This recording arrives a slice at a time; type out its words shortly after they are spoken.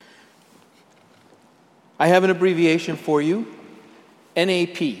I have an abbreviation for you,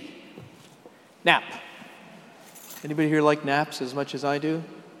 NAP, nap. Anybody here like naps as much as I do?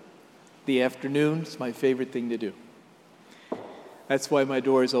 The afternoon is my favorite thing to do. That's why my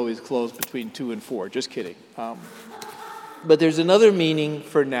door is always closed between 2 and 4, just kidding. But there's another meaning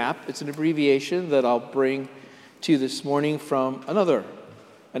for nap. It's an abbreviation that I'll bring to you this morning from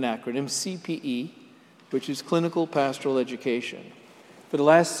an acronym, CPE, which is Clinical Pastoral Education. For the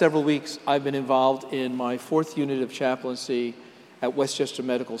last several weeks, I've been involved in my 4th unit of chaplaincy at Westchester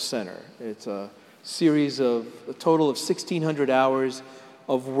Medical Center. It's a total of 1,600 hours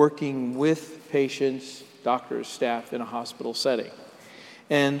of working with patients, doctors, staff in a hospital setting.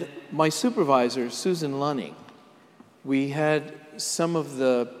 And my supervisor, Susan Lunning, we had some of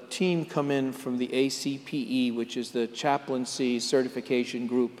the team come in from the ACPE, which is the chaplaincy certification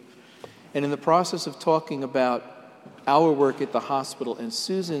group. And in the process of talking about our work at the hospital and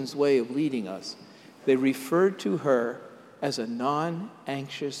Susan's way of leading us, they referred to her as a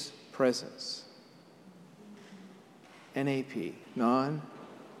non-anxious presence. NAP,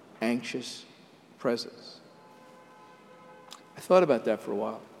 non-anxious presence. I thought about that for a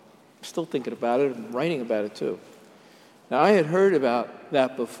while. I'm still thinking about it and writing about it too. Now, I had heard about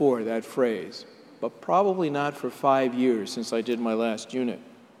that before, that phrase, but probably not for 5 years since I did my last unit.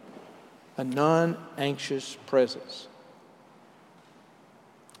 A non-anxious presence.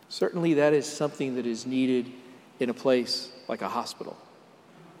 Certainly that is something that is needed in a place like a hospital,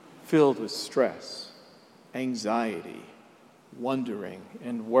 filled with stress, anxiety, wondering,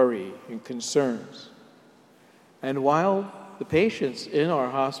 and worry and concerns. And while the patients in our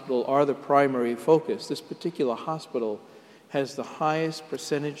hospital are the primary focus, this particular hospital has the highest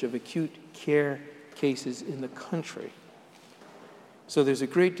percentage of acute care cases in the country. So there's a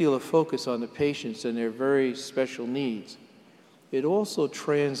great deal of focus on the patients and their very special needs. It also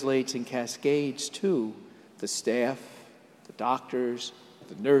translates and cascades to the staff, the doctors,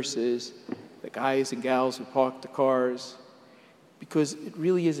 the nurses, the guys and gals who park the cars, because it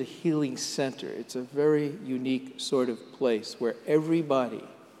really is a healing center. It's a very unique sort of place where everybody,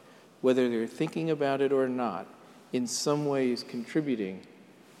 whether they're thinking about it or not, in some way is contributing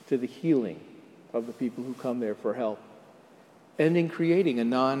to the healing of the people who come there for help, and in creating a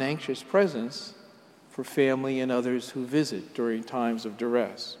non-anxious presence for family and others who visit during times of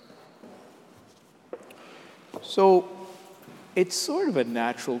duress. So it's sort of a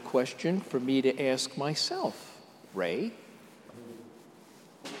natural question for me to ask myself, Ray,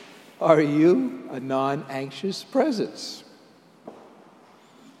 are you a non-anxious presence?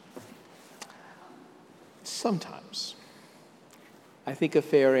 Sometimes. I think a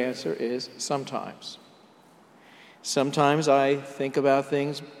fair answer is sometimes. Sometimes I think about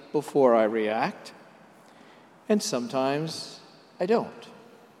things before I react, and sometimes I don't.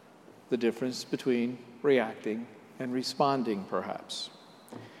 The difference between reacting and responding, perhaps.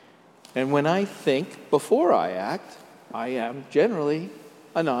 And when I think before I act, I am generally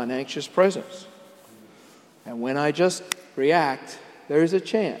a non-anxious presence. And when I just react, there's a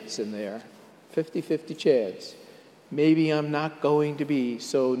chance in there, 50-50 chance. Maybe I'm not going to be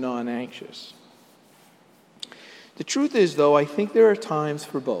so non-anxious. The truth is, though, I think there are times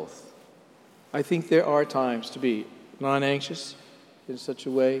for both. I think there are times to be non-anxious in such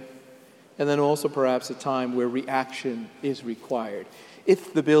a way, and then also perhaps a time where reaction is required.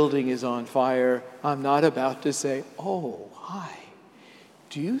 If the building is on fire, I'm not about to say, "Oh, hi,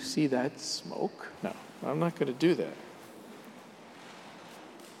 do you see that smoke?" No, I'm not going to do that.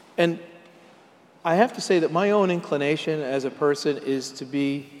 And I have to say that my own inclination as a person is to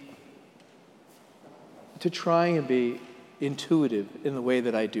try and be intuitive in the way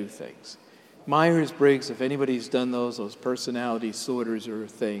that I do things. Myers-Briggs, if anybody's done those personality sorters or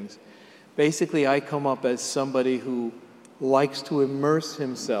things, basically I come up as somebody who likes to immerse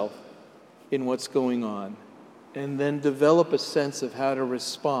himself in what's going on and then develop a sense of how to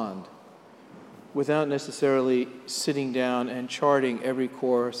respond without necessarily sitting down and charting every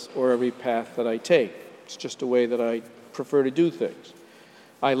course or every path that I take. It's just a way that I prefer to do things.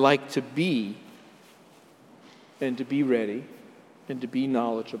 I like to be and to be ready and to be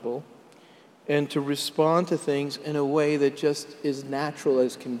knowledgeable and to respond to things in a way that just is natural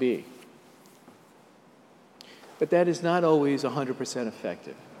as can be. But that is not always 100%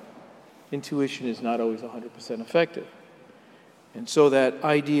 effective. Intuition is not always 100% effective. And so that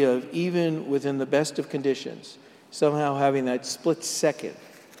idea of even within the best of conditions, somehow having that split second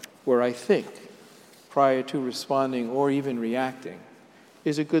where I think prior to responding or even reacting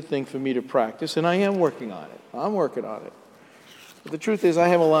is a good thing for me to practice, and I am working on it. I'm working on it. But the truth is I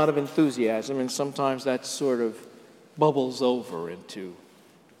have a lot of enthusiasm, and sometimes that sort of bubbles over into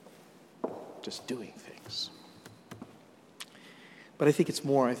just doing things. Jesus. But I think it's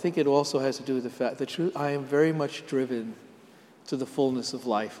more. I think it also has to do with the fact that I am very much driven to the fullness of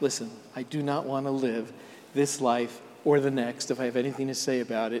life. Listen, I do not want to live this life or the next, if I have anything to say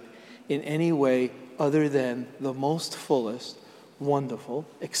about it, in any way other than the most fullest, wonderful,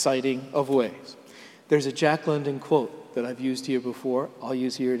 exciting of ways. There's a Jack London quote that I've used here before. I'll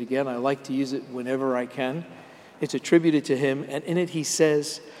use here again. I like to use it whenever I can. It's attributed to him, and in it he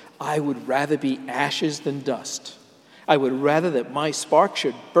says, "I would rather be ashes than dust. I would rather that my spark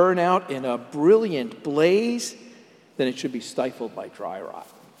should burn out in a brilliant blaze than it should be stifled by dry rot.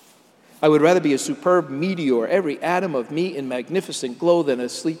 I would rather be a superb meteor, every atom of me in magnificent glow, than a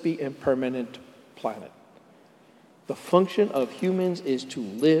sleepy and permanent planet. The function of humans is to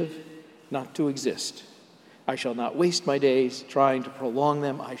live, not to exist. I shall not waste my days trying to prolong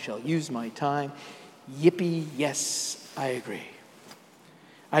them. I shall use my time. Yippee, yes, I agree."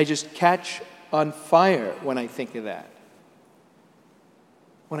 I just catch on fire when I think of that.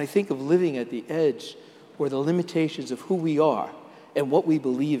 When I think of living at the edge or the limitations of who we are and what we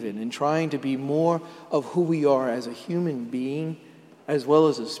believe in, and trying to be more of who we are as a human being as well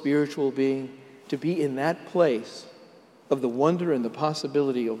as a spiritual being, to be in that place of the wonder and the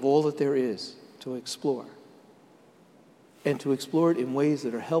possibility of all that there is to explore. And to explore it in ways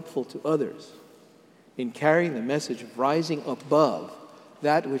that are helpful to others, in carrying the message of rising above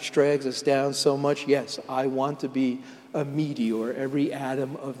that which drags us down so much. Yes, I want to be a meteor, every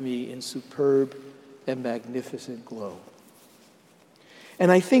atom of me in superb and magnificent glow.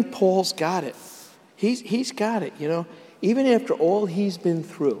 And I think Paul's got it. He's got it, Even after all he's been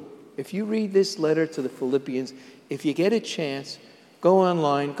through, if you read this letter to the Philippians, if you get a chance, go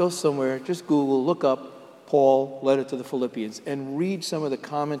online, go somewhere, just Google, look up Paul, letter to the Philippians, and read some of the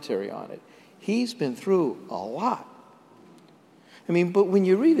commentary on it. He's been through a lot. But when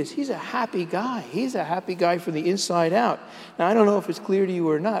you read this, he's a happy guy. He's a happy guy from the inside out. Now, I don't know if it's clear to you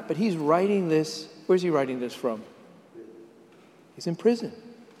or not, but he's writing this. Where's he writing this from? He's in prison.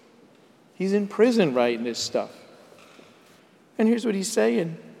 He's in prison writing this stuff. And here's what he's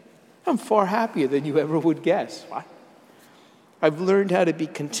saying. I'm far happier than you ever would guess. I've learned how to be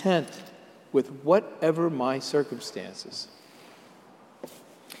content with whatever my circumstances.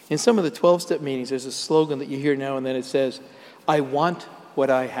 In some of the 12-step meetings, there's a slogan that you hear now and then. It says, "I want what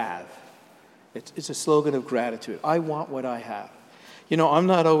I have." It's a slogan of gratitude. I want what I have. I'm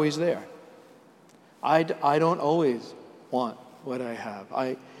not always there. I don't always want what I have.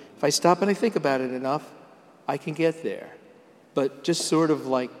 If I stop and I think about it enough, I can get there. But just sort of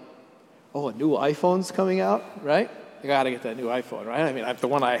like, a new iPhone's coming out, right? I got to get that new iPhone, right? The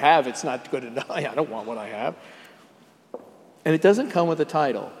one I have, it's not good enough. I don't want what I have. And it doesn't come with a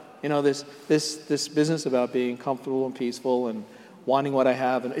title. This business about being comfortable and peaceful and wanting what I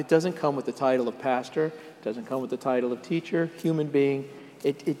have, and it doesn't come with the title of pastor. It doesn't come with the title of teacher, human being.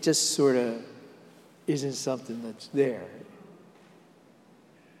 It just sort of isn't something that's there,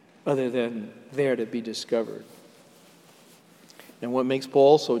 other than there to be discovered. And what makes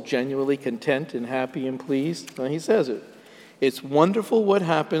Paul so genuinely content and happy and pleased? Well, he says it. It's wonderful what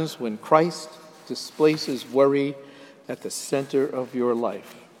happens when Christ displaces worry at the center of your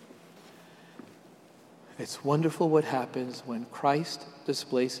life. It's wonderful what happens when Christ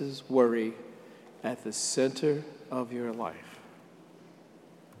displaces worry at the center of your life.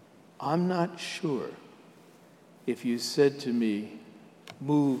 I'm not sure if you said to me,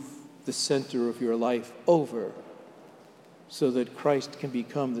 move the center of your life over so that Christ can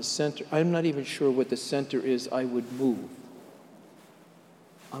become the center. I'm not even sure what the center is I would move.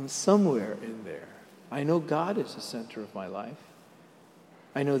 I'm somewhere in there. I know God is the center of my life.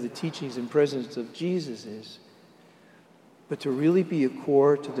 I know the teachings and presence of Jesus is. But to really be a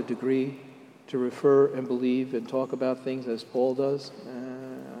core to the degree to refer and believe and talk about things as Paul does,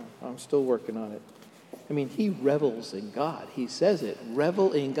 I'm still working on it. He revels in God. He says it,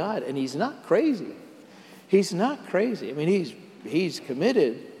 revel in God. And he's not crazy. He's not crazy. He's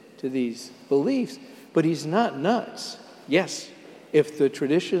committed to these beliefs, but he's not nuts. Yes, if the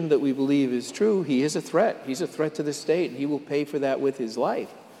tradition that we believe is true, he is a threat. He's a threat to the state, and he will pay for that with his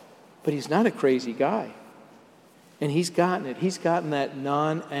life. But he's not a crazy guy. And he's gotten it. He's gotten that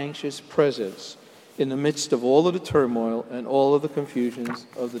non-anxious presence in the midst of all of the turmoil and all of the confusions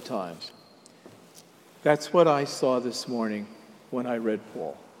of the times. That's what I saw this morning when I read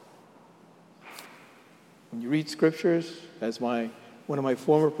Paul. When you read scriptures, as one of my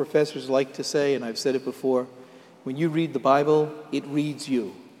former professors liked to say, and I've said it before, when you read the Bible, it reads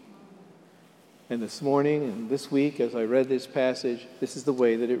you. And this morning and this week, as I read this passage, this is the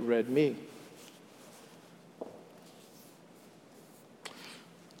way that it read me.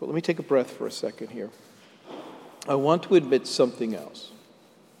 But let me take a breath for a second here. I want to admit something else.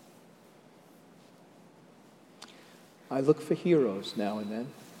 I look for heroes now and then.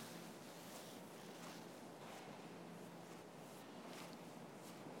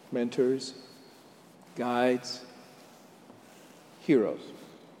 Mentors, guides, heroes.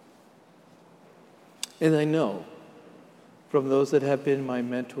 And I know from those that have been my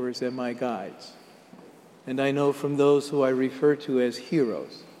mentors and my guides, and I know from those who I refer to as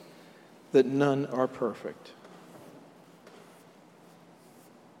heroes, that none are perfect.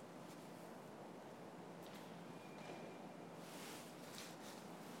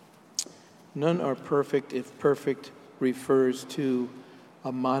 None are perfect if perfect refers to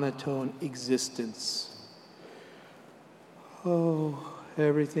a monotone existence. Oh,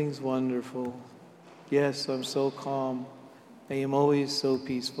 everything's wonderful. Yes, I'm so calm. I am always so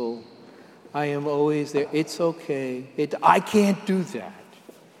peaceful. I am always there. It's okay. I can't do that.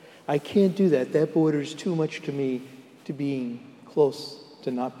 I can't do that. That borders too much to me to being close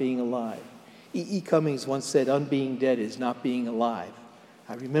to not being alive. E.E. Cummings once said, "Unbeing dead is not being alive."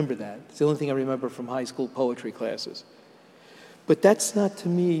 I remember that. It's the only thing I remember from high school poetry classes. But that's not, to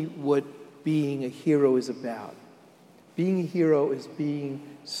me, what being a hero is about. Being a hero is being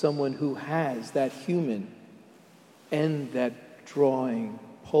someone who has that human and that drawing,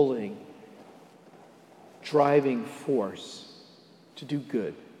 pulling, driving force to do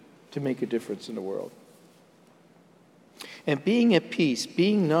good, to make a difference in the world. And being at peace,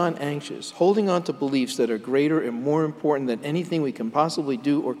 being non-anxious, holding on to beliefs that are greater and more important than anything we can possibly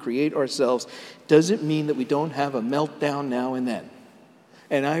do or create ourselves, doesn't mean that we don't have a meltdown now and then.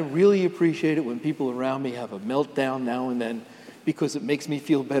 And I really appreciate it when people around me have a meltdown now and then, because it makes me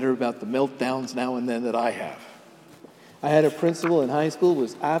feel better about the meltdowns now and then that I have. I had a principal in high school who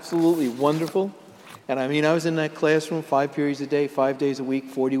was absolutely wonderful. And I mean, I was in that classroom 5 periods a day, 5 days a week,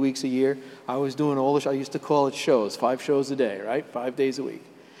 40 weeks a year. I was doing I used to call it shows, 5 shows a day, right? 5 days a week.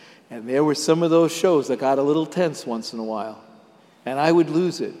 And there were some of those shows that got a little tense once in a while. And I would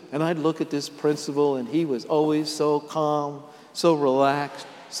lose it. And I'd look at this principal, and he was always so calm, so relaxed,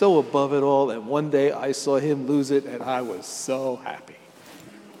 so above it all. And one day I saw him lose it, and I was so happy.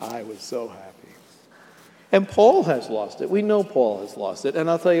 I was so happy. And Paul has lost it. We know Paul has lost it. And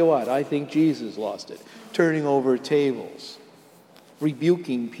I'll tell you what, I think Jesus lost it. Turning over tables,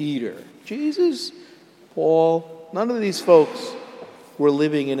 rebuking Peter. Jesus, Paul, none of these folks were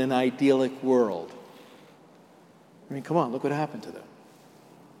living in an idyllic world. I mean, come on, look what happened to them.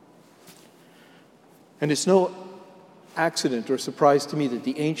 And it's no accident or surprise to me that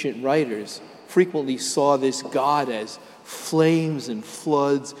the ancient writers frequently saw this God as flames and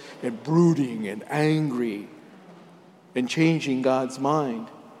floods and brooding and angry and changing God's mind.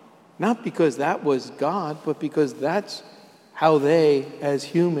 Not because that was God, but because that's how they, as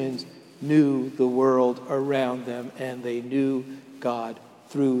humans, knew the world around them, and they knew God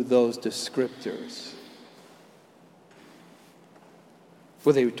through those descriptors.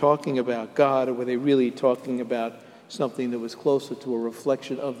 Were they talking about God, or were they really talking about something that was closer to a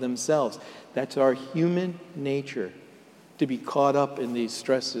reflection of themselves? That's our human nature, to be caught up in these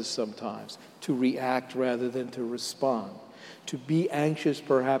stresses sometimes, to react rather than to respond, to be anxious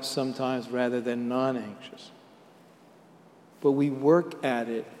perhaps sometimes rather than non-anxious. But we work at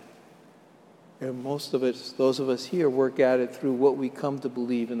it, and most of us, those of us here, work at it through what we come to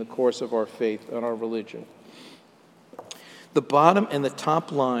believe in the course of our faith and our religion. The bottom and the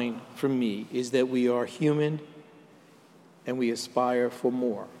top line for me is that we are human and we aspire for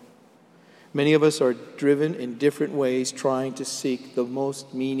more. Many of us are driven in different ways trying to seek the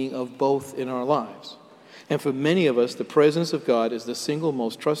most meaning of both in our lives. And for many of us, the presence of God is the single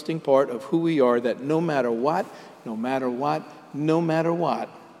most trusting part of who we are, that no matter what,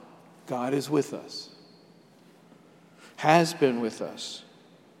 God is with us, has been with us,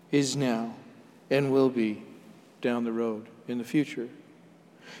 is now, and will be down the road in the future.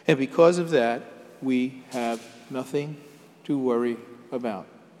 And because of that, we have nothing to worry about.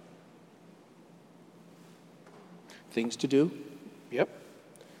 Things to do? Yep.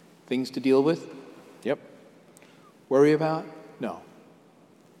 Things to deal with? Yep. Worry about? No.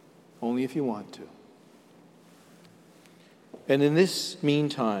 Only if you want to. And in this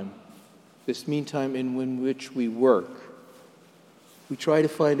meantime in which we work, we try to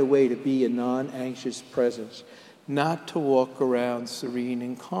find a way to be a non-anxious presence, not to walk around serene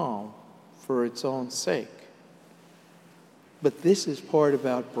and calm for its own sake. But this is part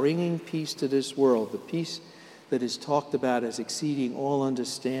about bringing peace to this world, the peace that is talked about as exceeding all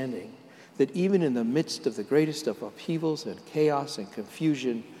understanding, that even in the midst of the greatest of upheavals and chaos and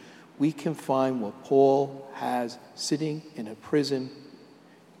confusion, we can find what Paul has sitting in a prison,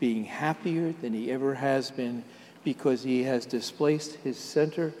 being happier than he ever has been, because he has displaced his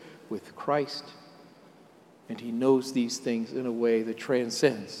center with Christ, and he knows these things in a way that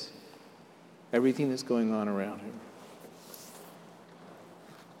transcends everything that's going on around him.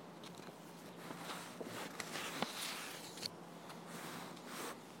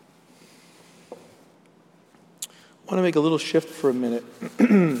 I want to make a little shift for a minute.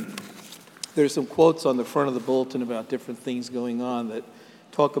 There's some quotes on the front of the bulletin about different things going on that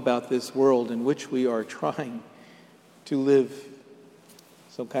talk about this world in which we are trying to live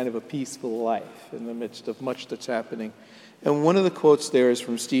some kind of a peaceful life in the midst of much that's happening. And one of the quotes there is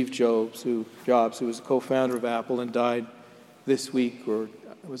from Steve Jobs, who was a co-founder of Apple and died this week, or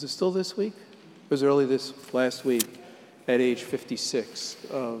was it still this week? It was early this last week, at age 56,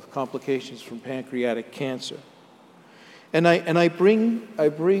 of complications from pancreatic cancer. And I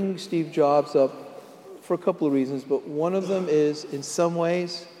bring Steve Jobs up for a couple of reasons, but one of them is, in some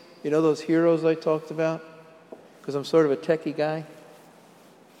ways, you know those heroes I talked about? Because I'm sort of a techie guy.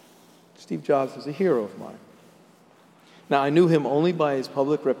 Steve Jobs is a hero of mine. Now, I knew him only by his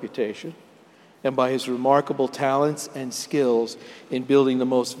public reputation and by his remarkable talents and skills in building the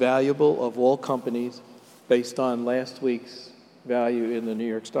most valuable of all companies based on last week's value in the New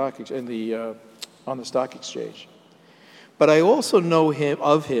York Stock Exchange, on the stock exchange. But I also know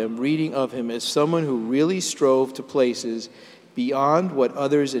reading of him, as someone who really strove to places beyond what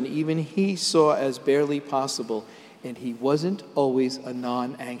others and even he saw as barely possible. And he wasn't always a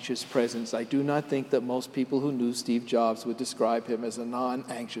non-anxious presence. I do not think that most people who knew Steve Jobs would describe him as a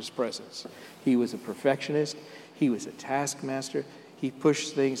non-anxious presence. He was a perfectionist. He was a taskmaster. He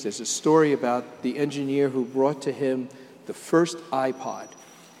pushed things. There's a story about the engineer who brought to him the first iPod,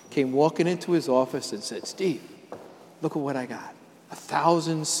 came walking into his office and said, "Steve, look at what I got.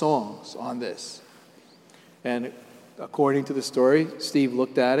 1,000 songs on this." And according to the story, Steve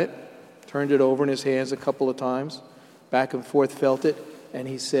looked at it, turned it over in his hands a couple of times, back and forth felt it, and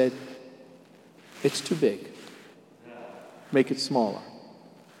he said, "It's too big. Make it smaller."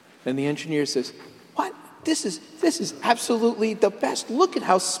 And the engineer says, "What? This is absolutely the best. Look at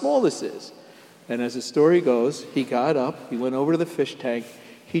how small this is." And as the story goes, he got up, he went over to the fish tank,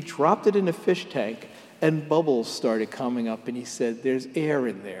 he dropped it in the fish tank, and bubbles started coming up, and he said, "There's air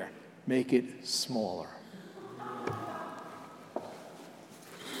in there. Make it smaller."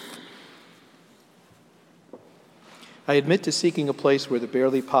 I admit to seeking a place where the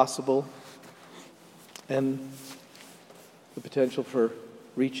barely possible and the potential for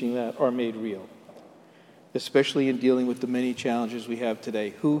reaching that are made real, especially in dealing with the many challenges we have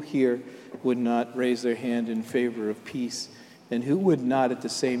today. Who here would not raise their hand in favor of peace? And who would not at the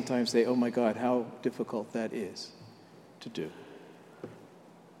same time say, "Oh my God, how difficult that is to do"?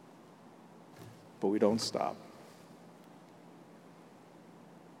 But we don't stop.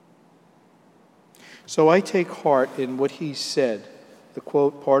 So I take heart in what he said, the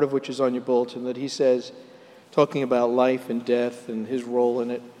quote, part of which is on your bulletin, that he says, talking about life and death and his role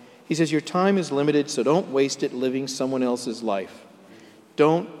in it. He says, "Your time is limited, so don't waste it living someone else's life.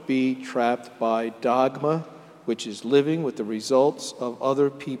 Don't be trapped by dogma, which is living with the results of other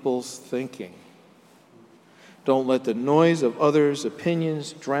people's thinking. Don't let the noise of others'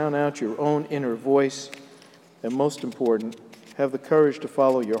 opinions drown out your own inner voice. And most important, have the courage to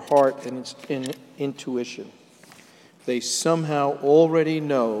follow your heart and its intuition. They somehow already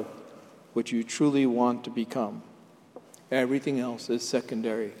know what you truly want to become. Everything else is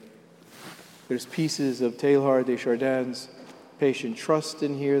secondary." There's pieces of Teilhard de Chardin's Patient Trust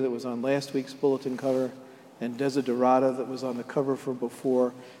in here that was on last week's bulletin cover, and Desiderata that was on the cover from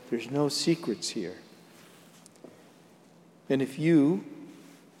before. There's no secrets here. And if you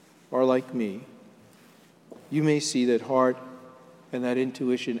are like me, you may see that heart and that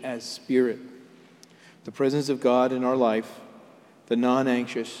intuition as spirit, the presence of God in our life, the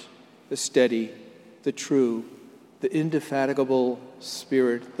non-anxious, the steady, the true, the indefatigable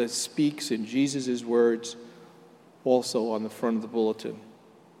spirit that speaks in Jesus' words, also on the front of the bulletin,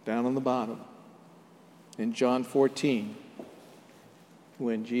 down on the bottom. In John 14,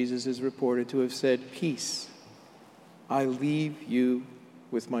 when Jesus is reported to have said, "Peace, I leave you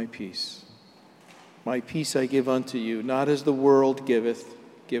with my peace. My peace I give unto you, not as the world giveth,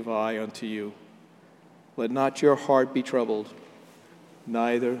 give I unto you. Let not your heart be troubled,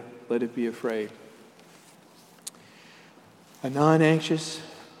 neither let it be afraid." A non-anxious,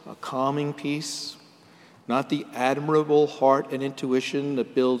 a calming peace, not the admirable heart and intuition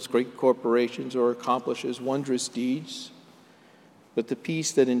that builds great corporations or accomplishes wondrous deeds, but the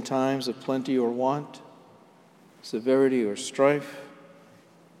peace that in times of plenty or want, severity or strife,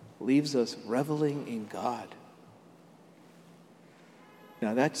 leaves us reveling in God.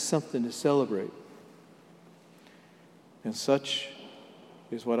 Now that's something to celebrate. And such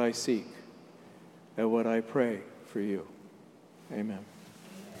is what I seek and what I pray for you. Amen.